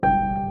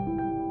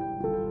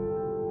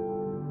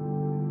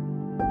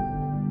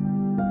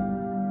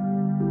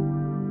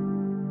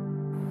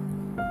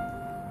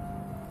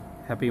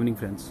Happy evening,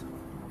 friends.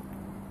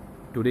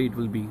 Today it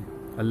will be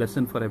a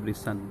lesson for every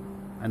son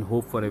and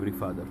hope for every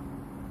father.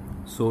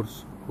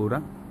 Source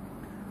Quran.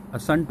 A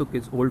son took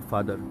his old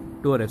father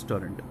to a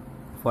restaurant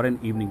for an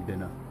evening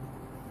dinner.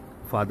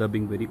 Father,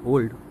 being very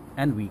old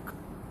and weak,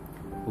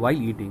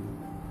 while eating,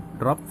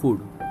 dropped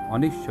food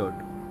on his shirt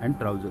and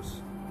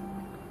trousers.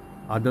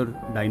 Other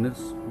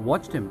diners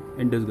watched him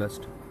in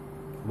disgust,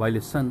 while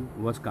his son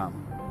was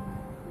calm.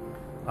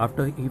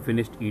 After he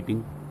finished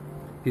eating,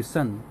 his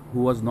son, who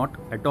was not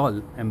at all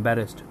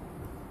embarrassed,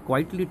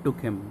 quietly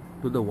took him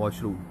to the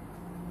washroom,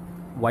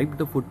 wiped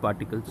the food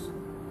particles,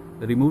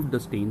 removed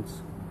the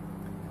stains,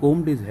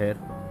 combed his hair,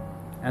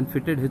 and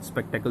fitted his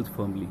spectacles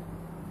firmly.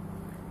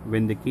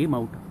 When they came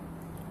out,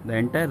 the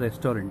entire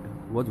restaurant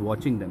was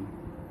watching them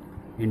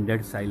in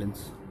dead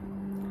silence,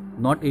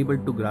 not able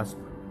to grasp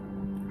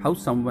how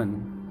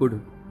someone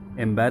could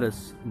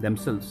embarrass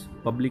themselves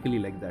publicly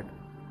like that.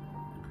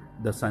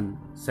 The son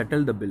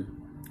settled the bill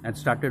and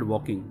started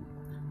walking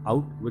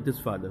out with his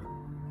father.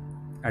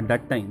 At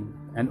that time,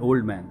 an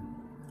old man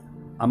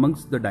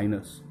amongst the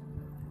diners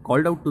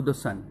called out to the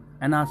son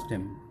and asked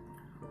him,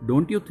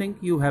 "Don't you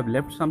think you have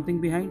left something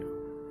behind?"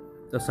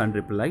 The son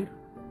replied,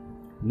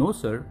 "No,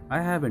 sir,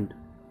 I haven't."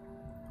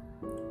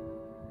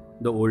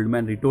 The old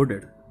man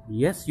retorted,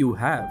 "Yes, you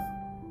have.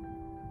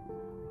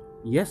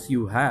 Yes,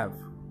 you have.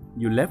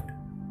 You left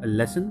a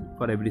lesson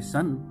for every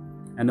son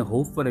and a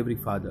hope for every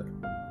father."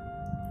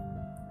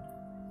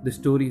 The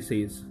story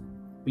says,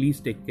 please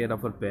take care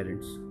of our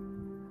parents.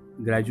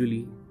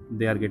 Gradually,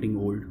 they are getting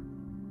old.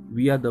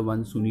 We are the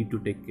ones who need to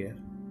take care.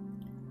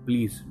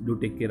 Please do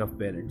take care of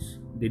parents.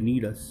 They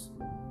need us.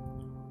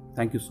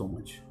 Thank you so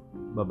much.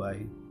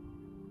 Bye-bye.